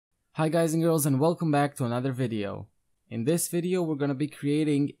Hi guys and girls, and welcome back to another video. In this video we're gonna be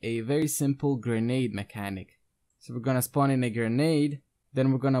creating a very simple grenade mechanic. So we're gonna spawn in a grenade,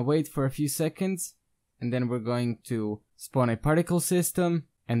 then we're gonna wait for a few seconds, and then we're going to spawn a particle system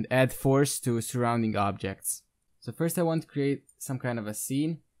and add force to surrounding objects. So first I want to create some kind of a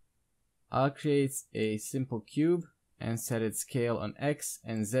scene. I'll create a simple cube and set its scale on X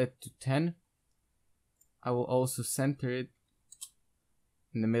and Z to 10. I will also center it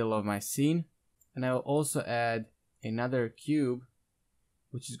in the middle of my scene, and I will also add another cube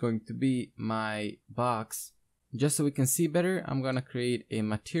which is going to be my box. Just so we can see better, I'm gonna create a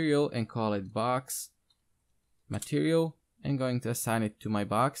material and call it box material and going to assign it to my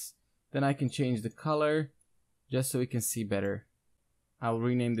box. Then I can change the color just so we can see better. I'll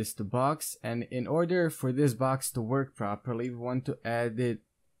rename this to box, and in order for this box to work properly we want to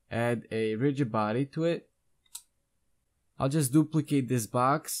add a rigid body to it. I'll just duplicate this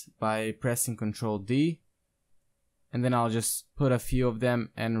box by pressing Ctrl D, and then I'll just put a few of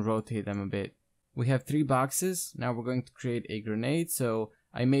them and rotate them a bit. We have 3 boxes. Now we're going to create a grenade. So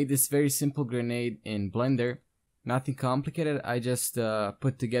I made this very simple grenade in Blender. Nothing complicated. I just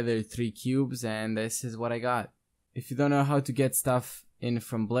put together 3 cubes and this is what I got. If you don't know how to get stuff in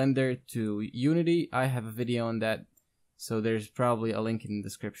from Blender to Unity, I have a video on that. So there's probably a link in the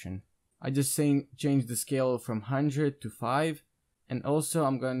description. I just change the scale from 100 to 5, and also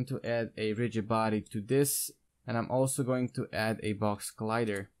I'm going to add a rigid body to this, and I'm also going to add a box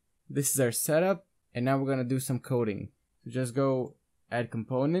collider. This is our setup, and now we're going to do some coding. So just go add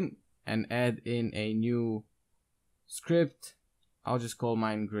component and add in a new script. I'll just call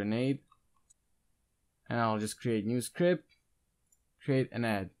mine grenade, and I'll just create new script, create and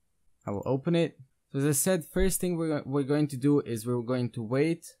add. I will open it. So as I said, first thing we're going to do is we're going to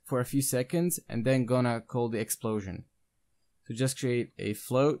wait for a few seconds and then gonna call the explosion. So just create a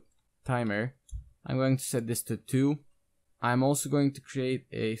float timer. I'm going to set this to 2. I'm also going to create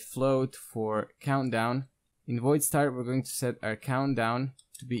a float for countdown. In void start we're going to set our countdown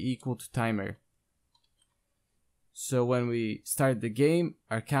to be equal to timer. So when we start the game,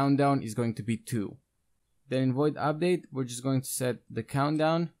 our countdown is going to be 2. Then in void update we're just going to set the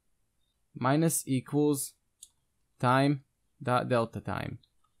countdown minus equals time dot delta time.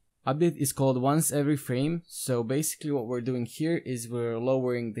 Update is called once every frame, so basically what we're doing here is we're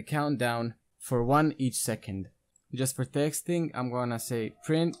lowering the countdown for 1 each second. Just for texting, I'm gonna say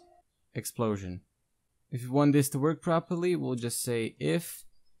print explosion. If you want this to work properly, we'll just say if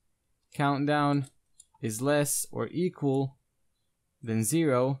countdown is less or equal than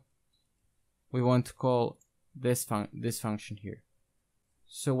 0, we want to call this function here.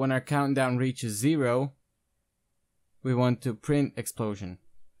 So when our countdown reaches 0, we want to print explosion.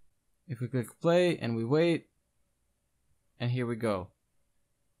 If we click play and we wait, and here we go.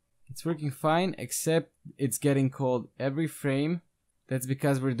 It's working fine, except it's getting called every frame. That's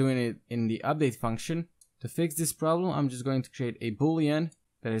because we're doing it in the update function. To fix this problem, I'm just going to create a boolean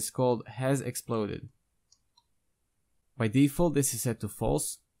that is called has exploded. By default, this is set to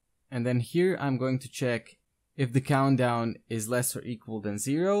false. And then here I'm going to check if the countdown is less or equal than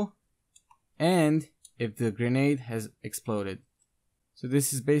 0, and if the grenade has exploded. So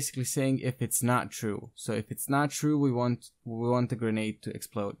this is basically saying if it's not true. So if it's not true, we want the grenade to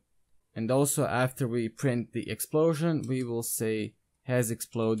explode. And also after we print the explosion, we will say has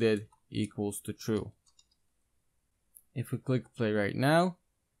exploded equals to true. If we click play right now,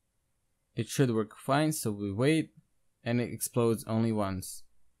 it should work fine. So we wait, and it explodes only once.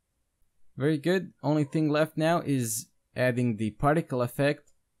 Very good. Only thing left now is adding the particle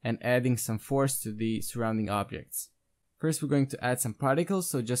effect and adding some force to the surrounding objects. First we're going to add some particles,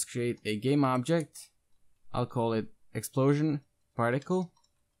 so just create a game object. I'll call it explosion particle.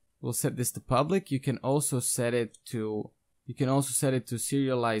 We'll set this to public. You can also set it to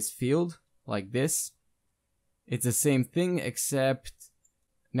serialized field like this. It's the same thing, except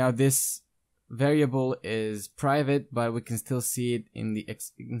now this variable is private, but we can still see it in the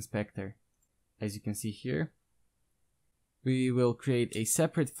inspector. As you can see here, we will create a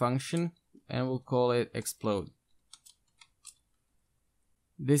separate function and we'll call it explode.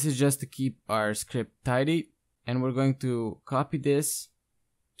 This is just to keep our script tidy, and we're going to copy this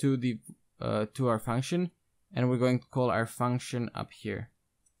to our function, and we're going to call our function up here.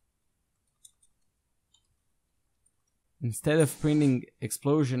 Instead of printing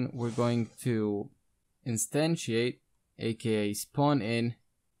explosion, we're going to instantiate, aka spawn in,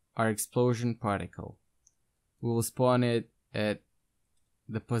 our explosion particle. We will spawn it at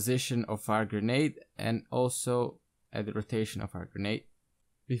the position of our grenade and also at the rotation of our grenade.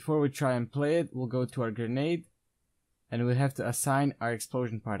 Before we try and play it, we'll go to our grenade and we have to assign our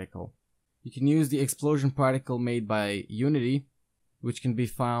explosion particle. You can use the explosion particle made by Unity, which can be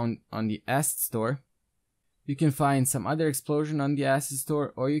found on the asset store. You can find some other explosion on the asset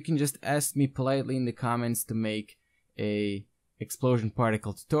store, or you can just ask me politely in the comments to make a explosion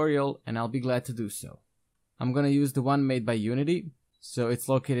particle tutorial, and I'll be glad to do so. I'm gonna use the one made by Unity, so it's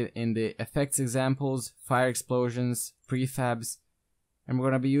located in the effects examples, fire explosions, prefabs, and we're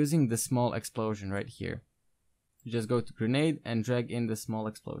gonna be using the small explosion right here. You just go to grenade and drag in the small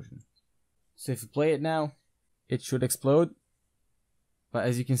explosion. So if you play it now, it should explode, but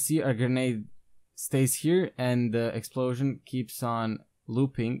as you can see, our grenade stays here and the explosion keeps on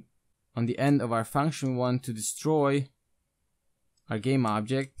looping. On the end of our function, we want to destroy our game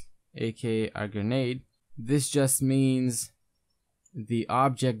object, aka our grenade. This just means the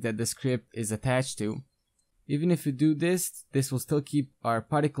object that the script is attached to. Even if we do this, this will still keep our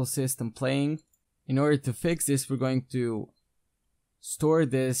particle system playing. In order to fix this, we're going to store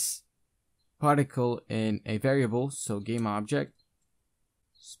this particle in a variable, so game object,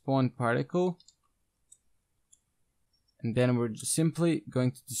 spawn particle, and then we're just simply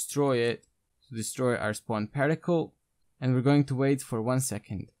going to destroy it, to destroy our spawn particle, and we're going to wait for 1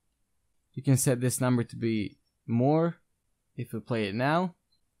 second. You can set this number to be more. If we play it now,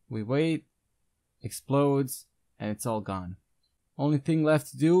 we wait, explodes, and it's all gone. Only thing left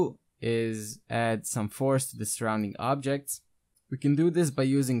to do is add some force to the surrounding objects. We can do this by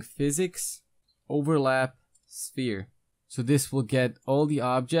using physics overlap sphere. So this will get all the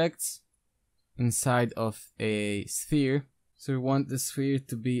objects inside of a sphere. So we want the sphere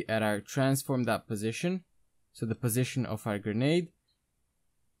to be at our transform.position, so the position of our grenade.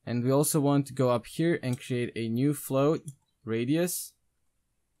 And we also want to go up here and create a new float radius.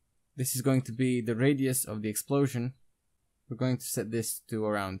 This is going to be the radius of the explosion. We're going to set this to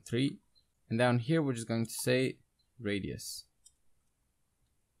around 3. And down here we're just going to say radius.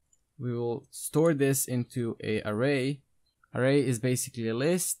 We will store this into an array. Array is basically a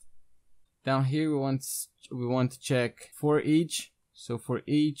list. Down here we want to check for each. So for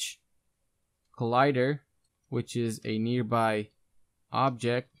each collider, which is a nearby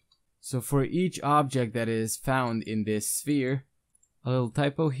object. So for each object that is found in this sphere, a little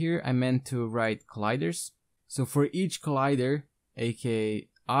typo here, I meant to write colliders. So for each collider, aka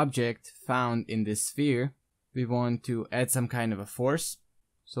object found in this sphere, we want to add some kind of a force.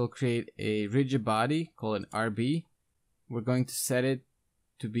 So we'll create a rigid body, call it RB. We're going to set it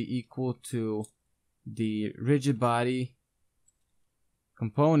to be equal to the rigid body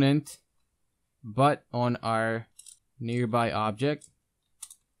component, but on our nearby object.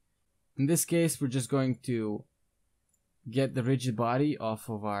 In this case, we're just going to get the rigid body off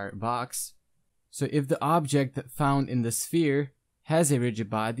of our box. So if the object found in the sphere has a rigid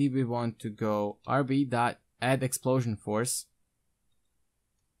body, we want to go rb.add explosion force.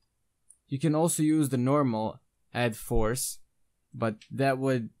 You can also use the normal add force, but that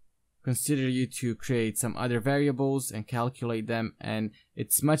would consider you to create some other variables and calculate them, and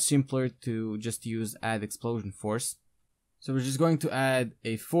it's much simpler to just use add explosion force. So we're just going to add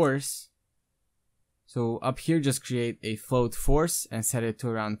a force. So up here, just create a float force and set it to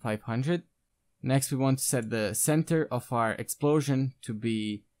around 500. Next, we want to set the center of our explosion to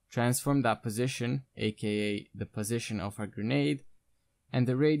be transform.position, aka the position of our grenade. And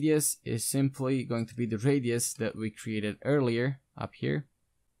the radius is simply going to be the radius that we created earlier up here.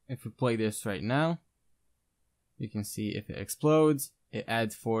 If we play this right now, you can see if it explodes, it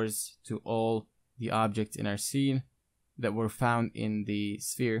adds force to all the objects in our scene that were found in the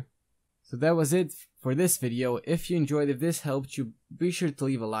sphere. So that was it for this video. If you enjoyed, if this helped you, be sure to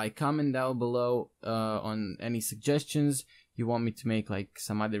leave a like, comment down below on any suggestions you want me to make, like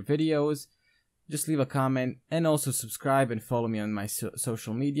some other videos. Just leave a comment, and also subscribe and follow me on my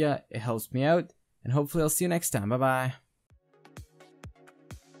social media. It helps me out, and hopefully I'll see you next time. Bye bye.